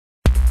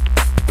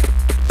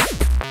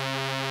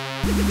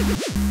What we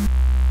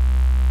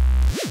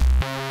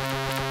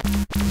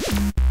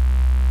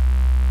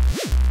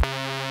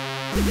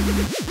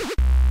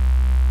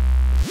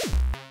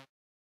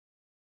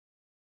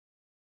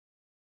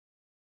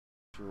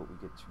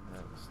get to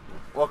next.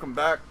 Welcome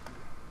back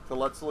to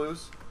Let's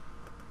Lose.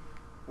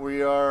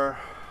 We are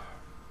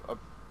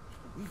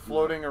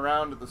floating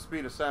around at the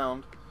speed of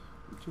sound.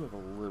 We do have a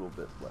little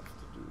bit left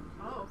to do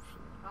here. Oh,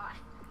 hi.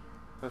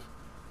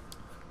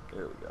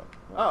 There we go.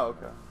 Oh,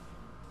 okay.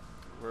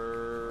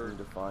 We're... Need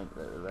to find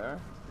there.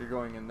 You're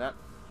going in that.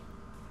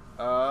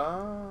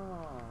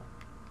 Oh.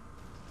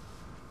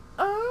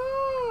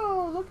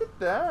 Oh, look at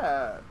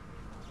that.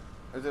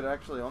 Is it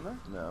actually on there?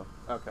 No.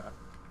 Okay.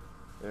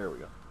 There we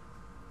go.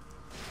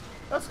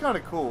 That's kind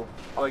of cool.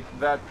 Like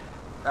that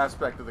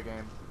aspect of the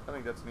game. I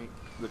think that's neat.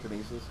 The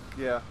kinesis?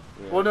 Yeah.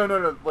 Yeah. Well,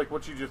 no. Like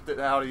what you just did.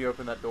 How do you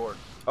open that door?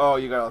 Oh,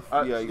 you gotta.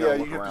 You gotta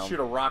look you have around. to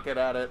shoot a rocket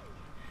at it,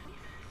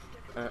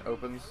 and it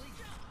opens.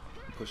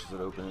 Pushes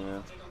it open.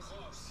 Yeah.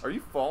 Are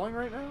you falling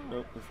right now?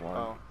 Nope, we're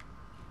flying.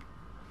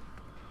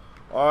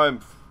 Oh. I'm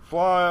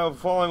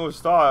falling with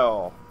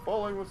style.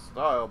 Falling with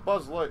style.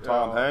 Buzz Lightyear.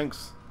 Tom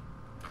Hanks.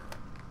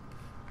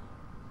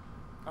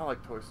 I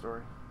like Toy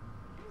Story.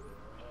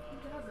 Who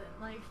doesn't?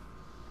 Like...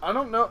 I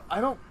don't know. I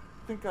don't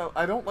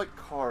like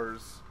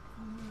Cars.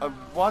 No. I've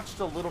watched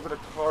a little bit of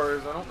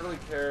Cars. I don't really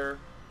care.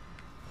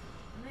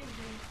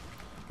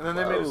 And then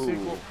they made a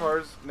sequel of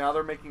Cars. Now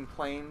they're making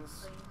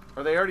planes.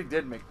 Or they already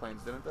did make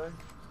planes, didn't they?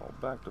 All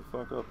back to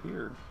fuck up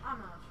here. I'm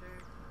not sure.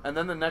 And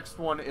then the next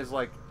one is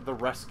like the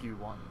rescue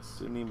ones.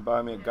 Didn't even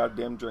buy me a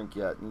goddamn drink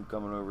yet, and you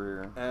coming over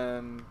here.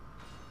 And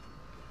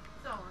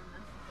So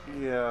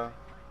unnecessary. yeah.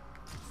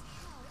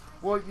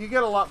 Well, you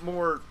get a lot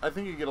more. I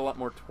think you get a lot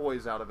more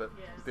toys out of it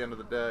at the end of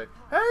the day.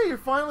 Hey, you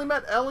finally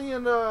met Ellie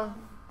and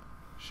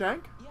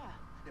Shank? Yeah.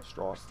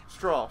 Strauss.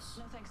 Strauss.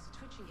 No thanks to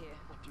Twitchy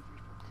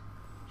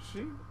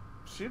here.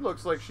 She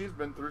looks like she's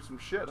been through some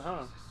shit,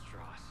 huh?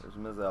 There's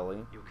Ms.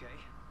 Ellie. You okay?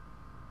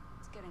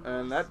 It's getting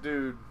And worse. that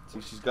dude. See,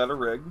 she's got a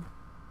rig.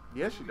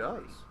 Yeah, she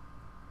does.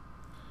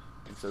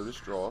 And so does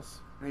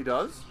Strauss. He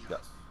does?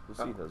 Yes. We'll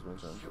see he does when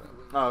he turns around.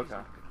 Oh,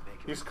 okay.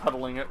 He's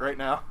cuddling it right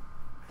now.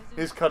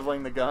 He's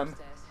cuddling the gun. Runs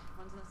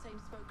in the same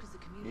spoke as the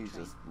community He's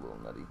train. just a little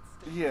nutty.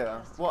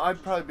 Yeah. Well,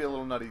 I'd probably be a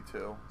little nutty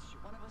too.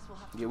 One of us will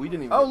have to Yeah, we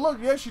didn't even... Oh, look.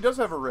 Yeah, she does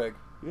have a rig.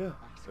 Yeah,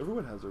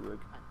 everyone has a rig.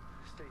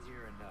 Stay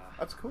here and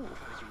That's cool.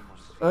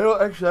 I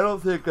don't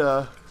think,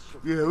 yeah,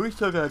 we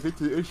still gotta get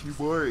to the issue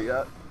more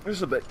yet.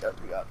 There's a bit yet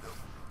we got.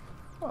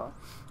 Huh.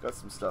 Got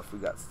some stuff we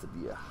got to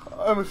do.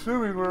 I'm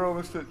assuming we're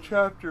almost at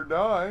chapter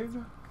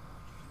 9.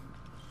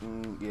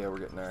 Yeah, we're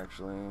getting there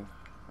actually.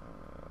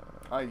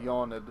 I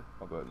yawned.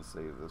 I'll go ahead and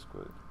save this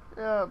quick.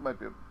 Yeah, it might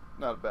be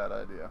not a bad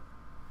idea.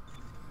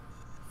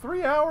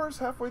 3 hours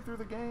halfway through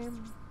the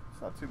game.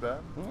 It's not too bad.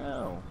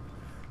 No.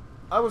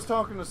 I was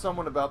talking to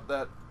someone about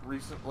that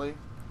recently.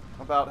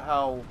 About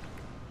how...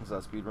 Was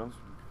that speedruns?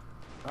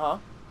 Huh?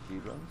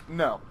 Speedruns?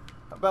 No.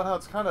 About how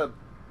it's kind of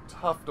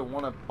tough to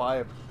want to buy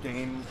a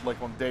game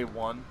like on day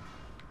one.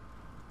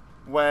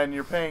 When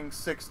you're paying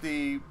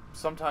 $60,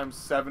 sometimes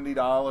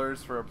 $70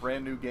 for a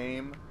brand new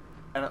game,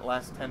 and it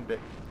lasts 10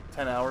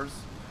 hours.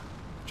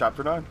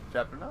 Chapter 9.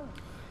 Chapter 9.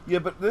 Yeah,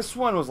 but this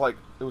one was like,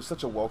 it was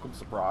such a welcome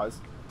surprise.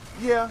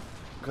 Yeah.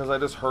 Because I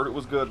just heard it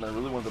was good and I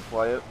really wanted to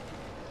play it.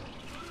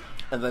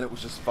 And then it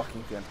was just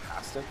fucking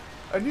fantastic.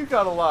 And you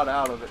got a lot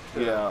out of it,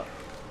 too. Yeah.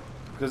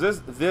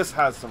 Because this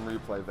has some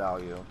replay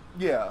value.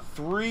 Yeah.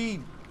 3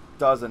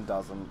 doesn't.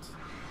 3's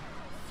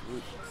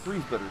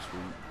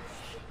bittersweet.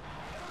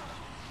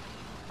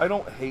 I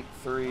don't hate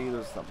 3.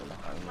 There's something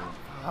behind me.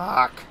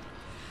 Fuck.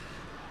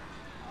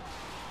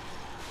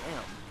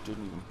 Damn.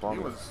 Didn't even bother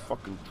He to was-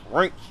 fucking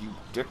drink, you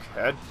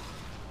dickhead.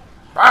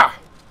 Ah!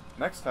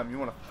 Next time you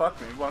want to fuck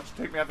me, why don't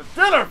you take me out to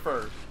dinner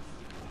first?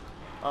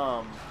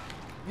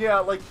 Yeah,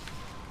 like,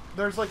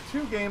 there's like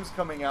 2 games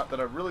coming out that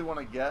I really want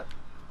to get,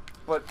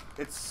 but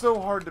it's so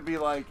hard to be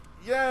like,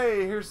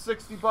 yay, here's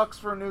 $60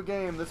 for a new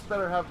game, this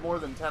better have more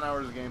than 10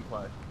 hours of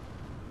gameplay.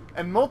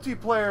 And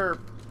multiplayer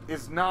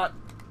is not...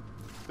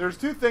 There's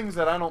 2 things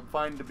that I don't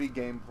find to be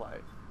gameplay.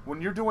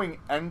 When you're doing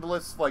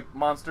endless, like,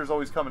 monsters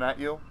always coming at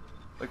you,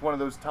 like one of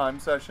those time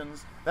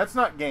sessions, that's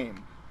not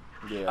game.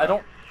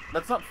 Yeah.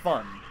 That's not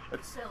fun.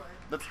 It's Filler.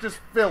 That's just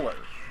filler.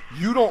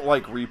 You don't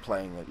like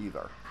replaying it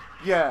either.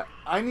 Yeah,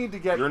 I need to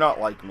get... You're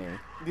not like me.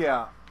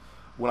 Yeah.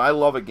 When I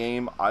love a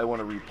game, I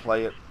want to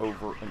replay it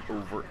over and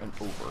over and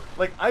over.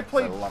 Like, I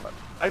love it.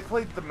 I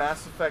played the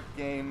Mass Effect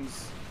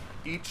games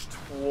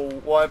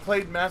well, I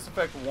played Mass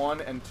Effect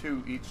 1 and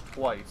 2 each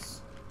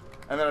twice.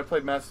 And then I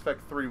played Mass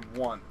Effect 3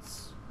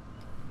 once.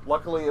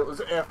 Luckily, it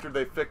was after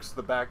they fixed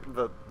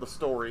the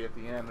story at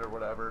the end or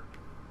whatever.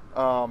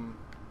 And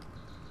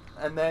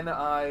then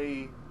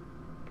I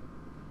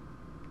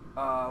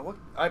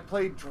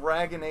played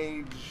Dragon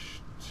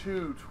Age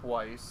 2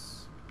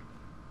 twice.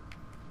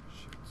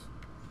 Shit.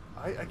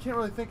 I can't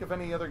really think of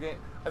any other game.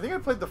 I think I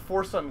played the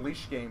Force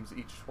Unleashed games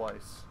each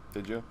twice.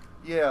 Did you?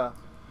 Yeah.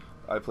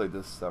 I played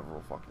this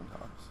several fucking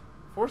times.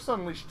 Force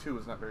Unleashed 2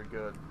 is not very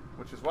good,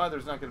 which is why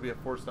there's not going to be a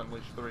Force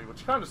Unleashed 3,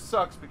 which kind of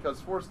sucks because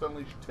Force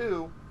Unleashed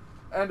 2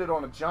 ended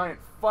on a giant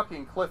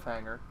fucking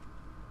cliffhanger.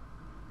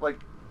 Like,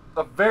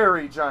 a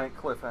very giant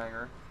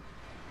cliffhanger.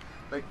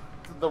 Like,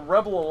 the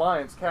Rebel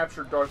Alliance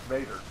captured Darth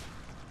Vader.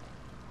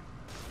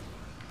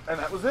 And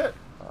that was it.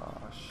 Oh,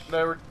 shit.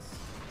 They were,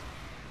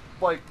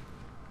 like,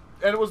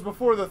 and it was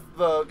before the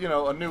you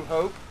know, A New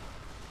Hope.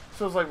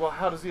 So it was like, well,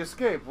 how does he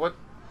escape? What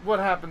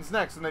happens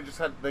next? And they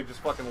just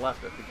fucking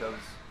left it because,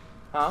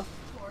 huh?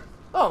 Force.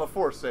 Oh, the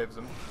Force saves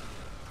him.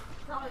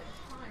 Probably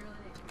really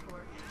needs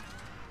Force.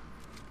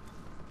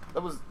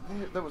 That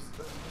was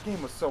the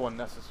game was so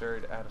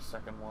unnecessary to add a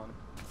second one.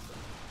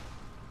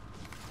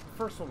 The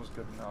first one was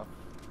good enough.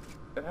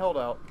 It held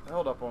up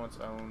on its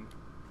own.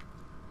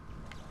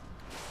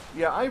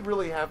 Yeah,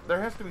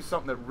 there has to be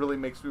something that really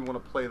makes me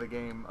want to play the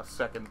game a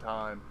second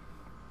time.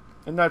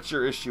 And that's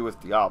your issue with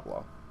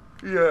Diablo.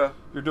 Yeah.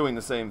 You're doing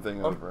the same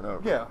thing over and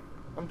over. Yeah.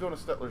 I'm doing a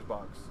Stettler's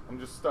box. I'm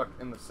just stuck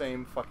in the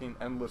same fucking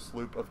endless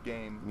loop of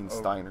game. You mean over.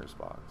 Steiner's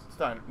box?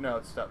 No,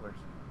 it's Stettler's.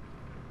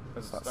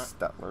 It's not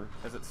Stettler.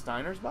 Is it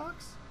Steiner's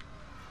box?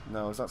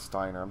 No, it's not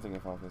Steiner. I'm thinking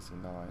of Final Fantasy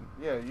 9.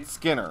 Yeah, you...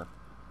 Skinner.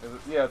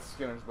 Yeah, it's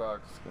Skinner's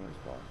box. Skinner's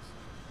box.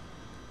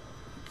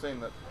 I keep saying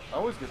that. I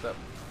always get that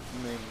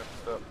name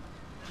mixed up.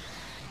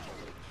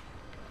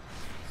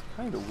 It's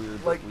kind of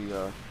weird Like, that we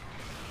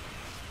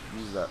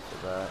use that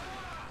for that.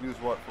 Use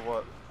what for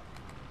what?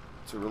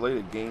 To relate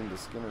a game to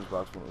Skinner's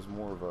box when it was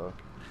more of a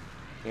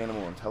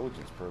animal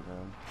intelligence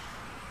program.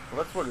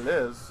 Well, that's what it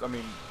is. I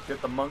mean,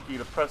 get the monkey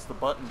to press the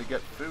button to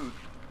get food.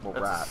 Well,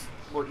 That's rat.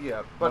 Well,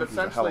 yeah, but Monkey's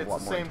a hell essentially of a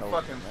it's the lot more same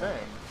fucking intelligent than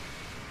thing.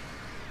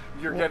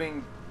 You're Well,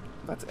 getting...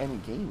 That's any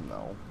game,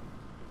 though.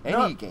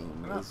 Not- Any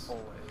game not is.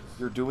 always.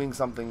 You're doing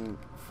something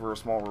for a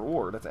small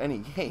reward. That's any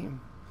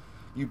game.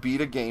 You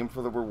beat a game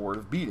for the reward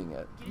of beating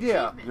it.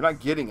 Yeah. You're not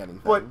getting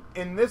anything. But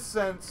in this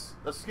sense,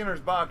 the Skinner's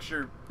box,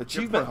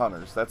 Achievement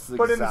hunters. That's the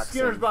But in the exact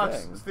Skinner's same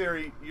box thing.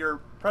 theory, you're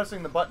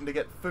pressing the button to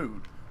get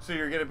food, so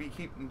you're gonna be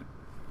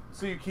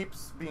so you keep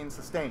being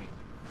sustained.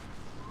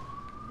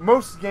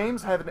 Most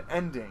games have an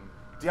ending.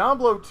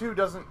 Diablo 2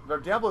 doesn't, or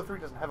Diablo 3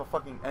 doesn't have a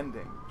fucking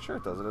ending. Sure,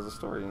 it does. It has a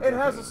story. It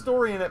has a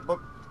story in it, but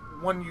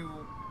when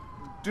you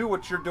do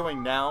what you're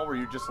doing now, where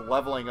you're just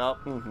leveling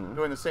up,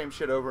 doing the same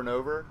shit over and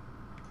over,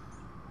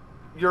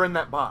 you're in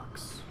that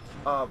box.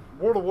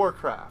 World of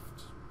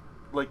Warcraft,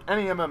 like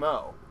any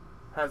MMO,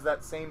 has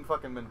that same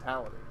fucking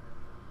mentality.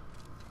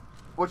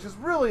 Which is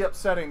really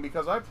upsetting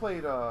because I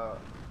played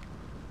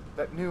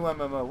that new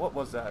MMO. What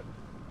was that?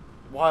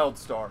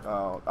 WildStar.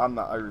 Oh,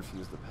 I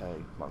refuse to pay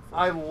monthly.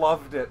 I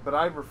loved it, but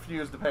I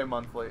refuse to pay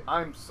monthly.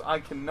 I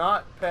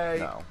cannot pay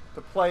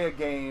to play a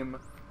game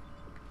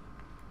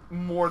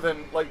more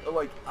than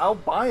like I'll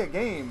buy a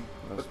game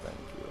No, thank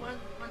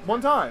you.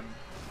 one time.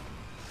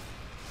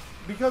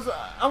 Because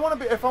I want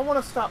to be. If I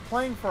want to stop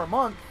playing for a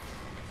month,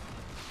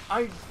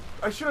 I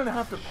shouldn't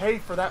have to pay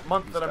for that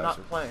month These that I'm guys not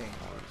are playing.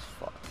 hard as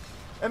fuck.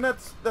 And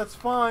that's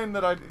fine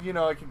that I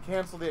can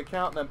cancel the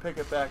account and then pick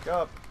it back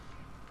up.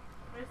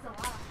 But it's a lot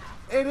of hassle.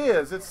 It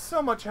is. It's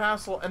so much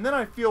hassle, and then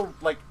I feel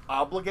like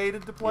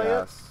obligated to play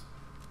Yes.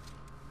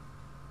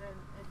 Then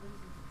it loses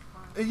its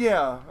fun. it.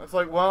 Yeah, it's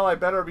like, well, I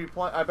better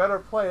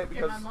play it Get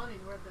because my money's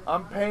worth this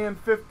I'm month. paying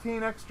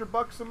 15 extra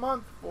bucks a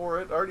month for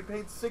it. I already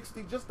paid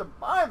 60 just to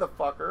buy the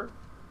fucker.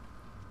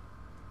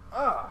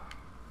 Ah.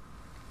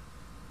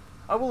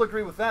 I will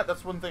agree with that.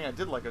 That's one thing I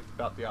did like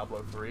about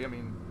Diablo 3. I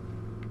mean,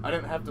 I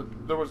didn't have to.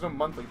 There was no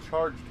monthly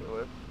charge to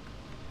it,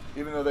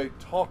 even though they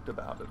talked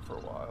about it for a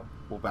while.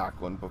 Well, back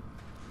when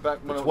Back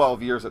when the it was-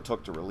 12 years it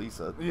took to release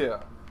it,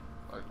 Yeah.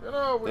 Like,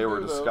 they were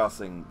do this.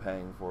 discussing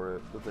paying for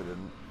it, but they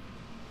didn't.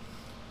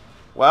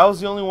 WoW's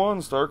the only one.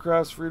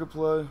 StarCraft's free to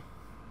play.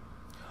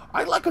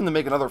 I'd like them to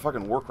make another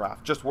fucking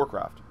Warcraft. Just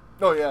Warcraft.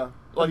 Oh yeah,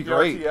 like be the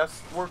great.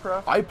 RTS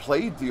Warcraft. I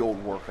played the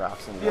old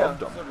Warcrafts and Yeah, loved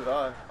them. so did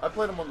I. I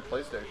played them on the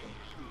PlayStation.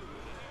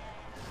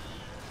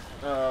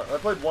 I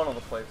played one on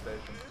the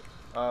PlayStation.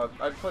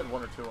 I played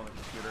one or two on the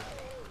computer.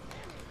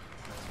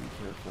 Be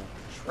careful.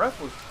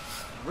 Shref was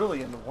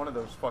really into one of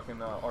those fucking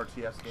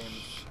RTS games.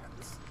 Shit.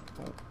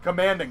 Don't.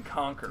 Command and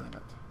Conquer.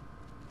 Damn it.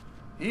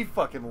 He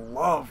fucking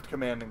loved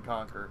Command and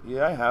Conquer.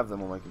 Yeah, I have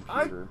them on my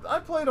computer. I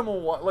played them a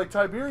while. Like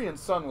Tiberian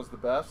Sun was the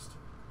best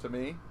to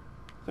me.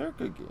 They're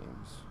good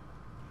games.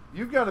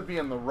 You've got to be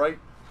in the right.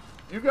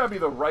 You've got to be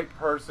the right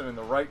person in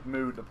the right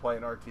mood to play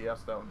an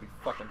RTS though, and be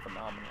fucking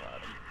phenomenal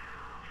at them.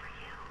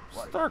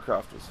 Like,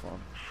 StarCraft was fun.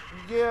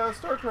 yeah,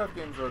 StarCraft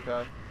games are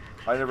okay.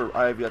 I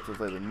have yet to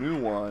play the new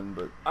one,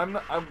 but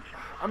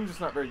I'm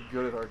just not very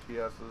good at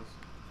RTSs.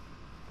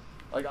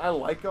 Like I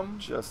like them.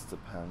 just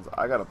depends.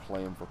 I gotta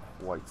play them for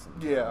quite some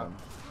time. Yeah.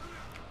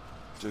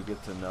 To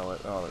get to know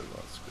it. Oh, there's a lot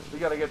of You screen.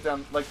 got to get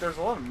down. Like there's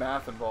a lot of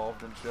math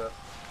involved and shit.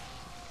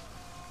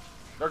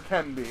 There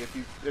can be if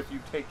you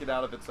take it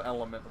out of its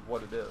element of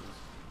what it is,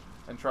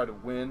 and try to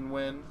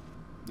win.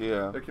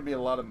 Yeah. There can be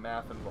a lot of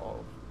math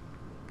involved.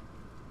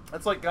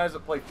 It's like guys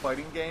that play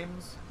fighting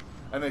games,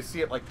 and they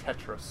see it like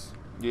Tetris.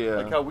 Yeah.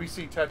 Like how we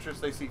see Tetris,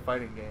 they see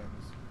fighting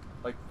games,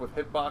 like with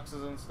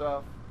hitboxes and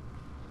stuff.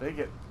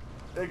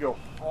 They go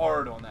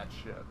hard on that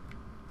shit.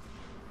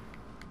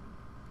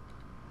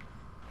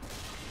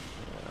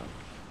 Yeah.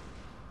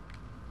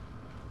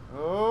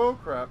 Oh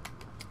crap.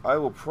 I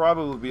will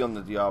probably be on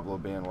the Diablo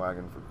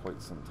bandwagon for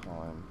quite some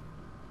time.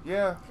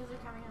 Yeah. Because they're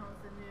coming out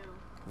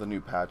with The new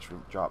patch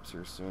drops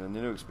here soon, and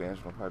the new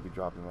expansion will probably be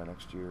dropping by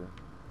next year.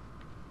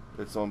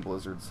 It's on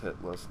Blizzard's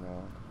hit list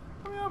now.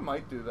 I mean, I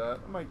might do that.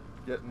 I might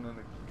get in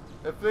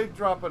if they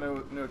drop a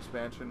new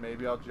expansion,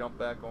 maybe I'll jump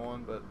back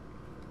on. But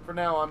for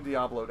now, I'm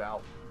Diablo'd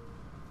out.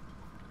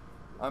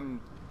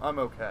 I'm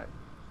okay.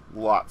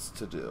 Lots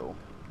to do,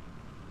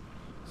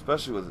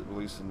 especially with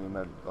releasing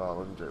new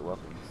legendary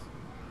weapons.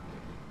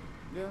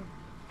 Yeah.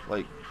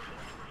 Like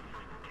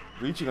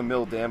reaching a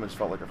mil damage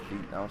felt like a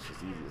feat. Now it's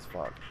just easy as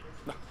fuck.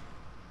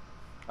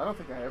 I don't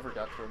think I ever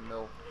got to a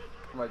mil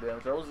for my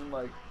damage. I was in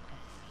like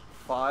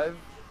 5,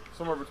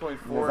 somewhere between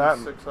 4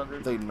 and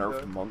 600. They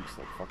nerfed monks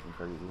like fucking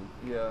crazy.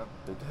 Yeah.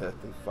 They did.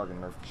 They fucking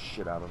nerfed the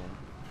shit out of them.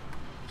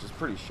 Which is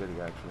pretty shitty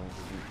actually.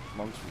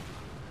 Monks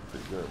were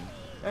pretty good.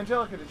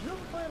 Angelica, did you ever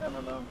play an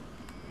MMO?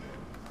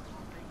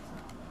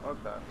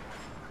 Okay.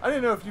 I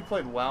didn't know if you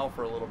played WoW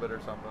for a little bit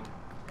or something.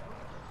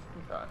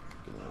 Okay.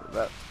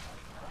 That.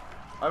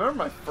 I remember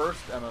my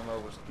first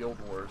MMO was Guild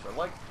Wars. I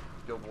liked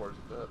Guild Wars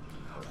a bit.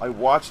 I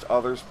watched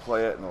others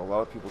play it, and a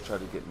lot of people tried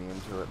to get me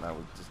into it, and I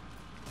was just...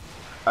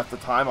 At the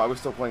time, I was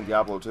still playing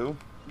Diablo 2.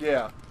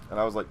 Yeah. And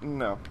I was like,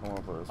 no, I don't want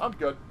to play this. I'm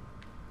good.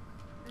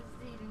 This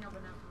is eating up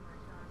enough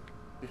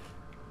of my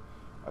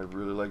time. I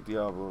really like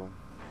Diablo.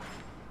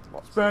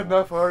 It's bad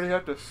enough I already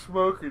have to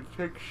smoke and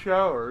take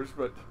showers,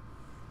 but...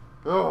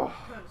 Oh.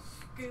 Go to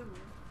school.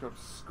 Go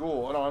to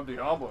school. I don't have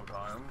Diablo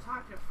time.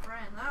 Talk to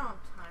friends. I don't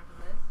have time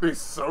for this. Be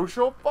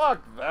social?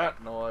 Fuck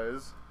that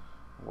noise.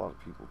 A lot of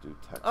people do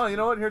text. Oh, you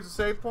know what? Here's a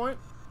save point.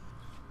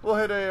 We'll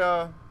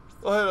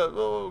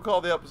we'll call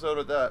the episode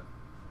at that.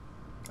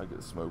 I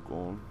get smoke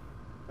on.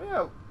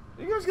 Yeah.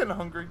 You guys getting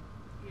hungry?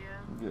 Yeah.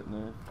 I'm getting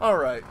there.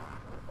 Alright.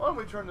 Why don't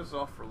we turn this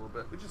off for a little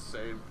bit? We just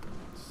saved.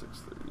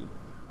 6:30.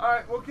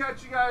 Alright, we'll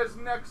catch you guys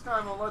next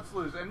time on Let's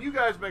Lose. And you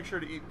guys make sure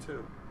to eat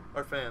too.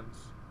 Our fans.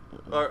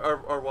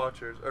 Our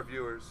watchers. Our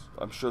viewers.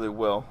 I'm sure they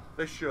will.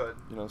 They should.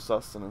 You know,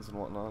 sustenance and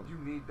whatnot. You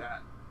need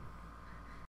that.